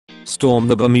Storm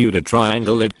the Bermuda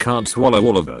Triangle, it can't swallow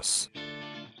all of us.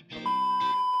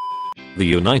 The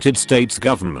United States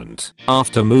government,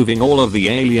 after moving all of the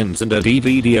aliens and a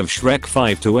DVD of Shrek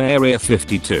 5 to Area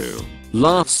 52,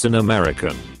 laughs in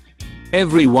American.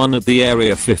 Everyone at the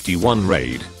Area 51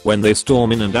 raid when they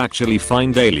storm in and actually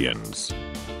find aliens.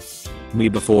 Me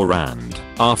before and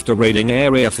after raiding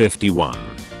Area 51.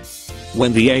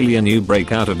 When the alien you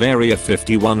break out of Area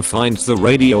 51 finds the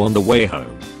radio on the way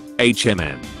home.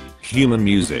 HMN. Human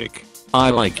music. I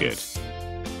like it.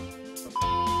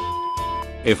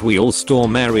 If we all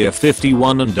storm Area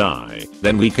 51 and die,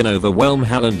 then we can overwhelm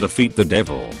hell and defeat the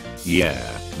devil. Yeah,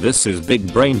 this is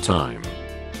big brain time.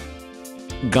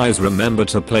 Guys, remember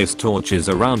to place torches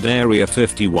around Area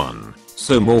 51,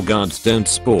 so more guards don't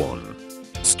spawn.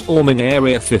 Storming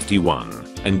Area 51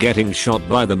 and getting shot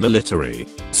by the military.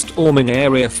 Storming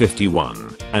Area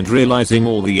 51 and realizing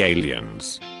all the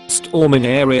aliens. Storming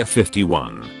Area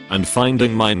 51 and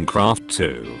finding Minecraft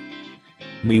 2.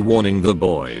 Me warning the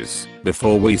boys,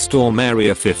 before we storm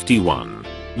Area 51.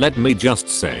 Let me just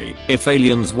say, if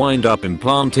aliens wind up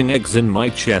implanting eggs in my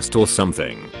chest or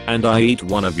something, and I eat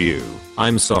one of you,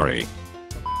 I'm sorry.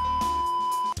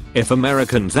 If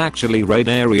Americans actually raid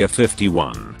Area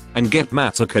 51 and get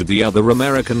massacred, the other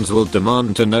Americans will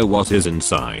demand to know what is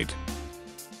inside.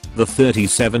 The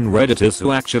 37 Redditors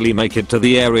who actually make it to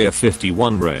the Area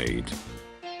 51 raid.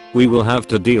 We will have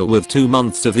to deal with 2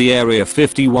 months of the Area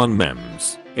 51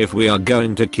 memes if we are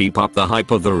going to keep up the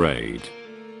hype of the raid.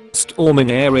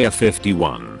 Storming Area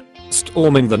 51.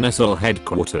 Storming the Nestle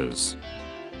headquarters.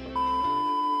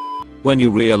 When you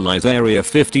realize Area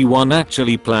 51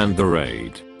 actually planned the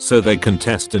raid so they can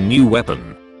test a new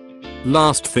weapon.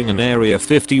 Last thing an Area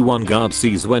 51 guard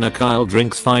sees when a Kyle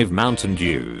drinks 5 Mountain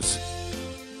Dews.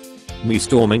 Me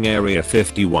storming Area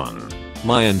 51.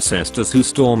 My ancestors who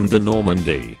stormed the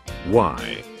Normandy.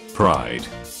 Why? Pride.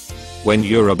 When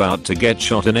you're about to get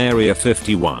shot in Area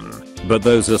 51, but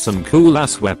those are some cool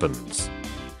ass weapons.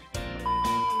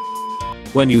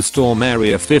 When you storm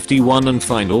Area 51 and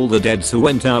find all the deads who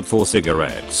went out for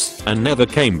cigarettes and never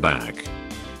came back.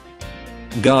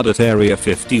 Guard at Area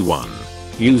 51.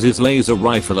 Uses laser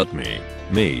rifle at me.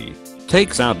 Me.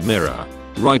 Takes out mirror.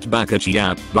 Right back at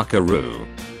ya, buckaroo.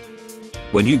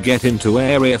 When you get into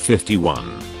Area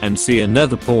 51 and see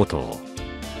another portal.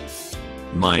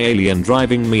 My alien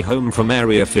driving me home from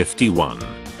Area 51.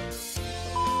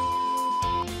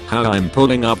 How I'm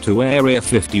pulling up to Area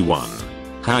 51.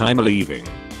 How I'm leaving.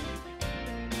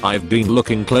 I've been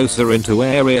looking closer into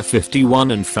Area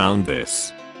 51 and found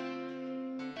this.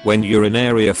 When you're in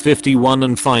Area 51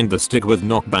 and find the stick with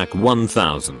knockback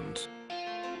 1000.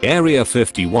 Area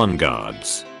 51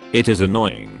 guards. It is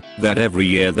annoying that every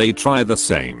year they try the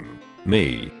same.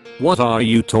 Me. What are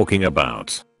you talking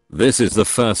about? This is the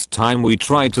first time we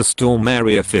tried to storm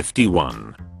Area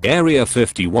 51. Area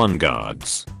 51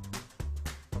 guards.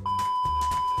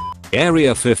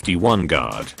 Area 51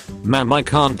 guard. Ma'am, I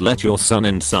can't let your son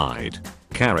inside.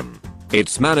 Karen.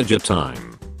 It's manager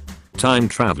time. Time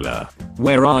traveler.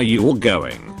 Where are you all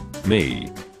going? Me.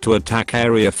 To attack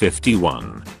Area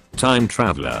 51. Time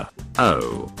traveler.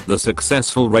 Oh, the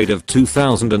successful raid of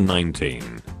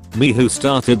 2019. Me who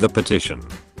started the petition.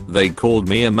 They called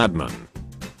me a madman.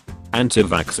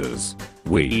 Anti-vaxxers.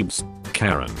 Weebs.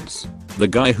 Karens. The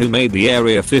guy who made the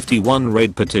Area 51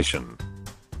 raid petition.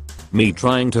 Me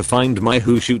trying to find my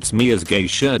who shoots me as gay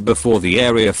shirt before the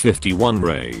Area 51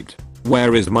 raid.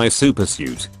 Where is my super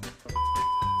suit?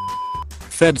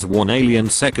 Feds warn alien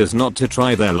seekers not to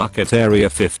try their luck at Area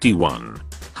 51.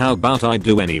 How about I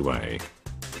do anyway?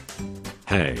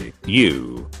 Hey,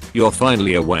 you're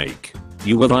finally awake.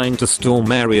 You were trying to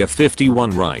storm Area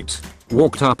 51, right?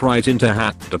 Walked up right into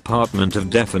Hat Department of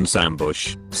Defense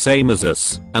ambush, same as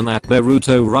us, and that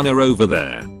Naruto runner over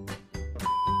there.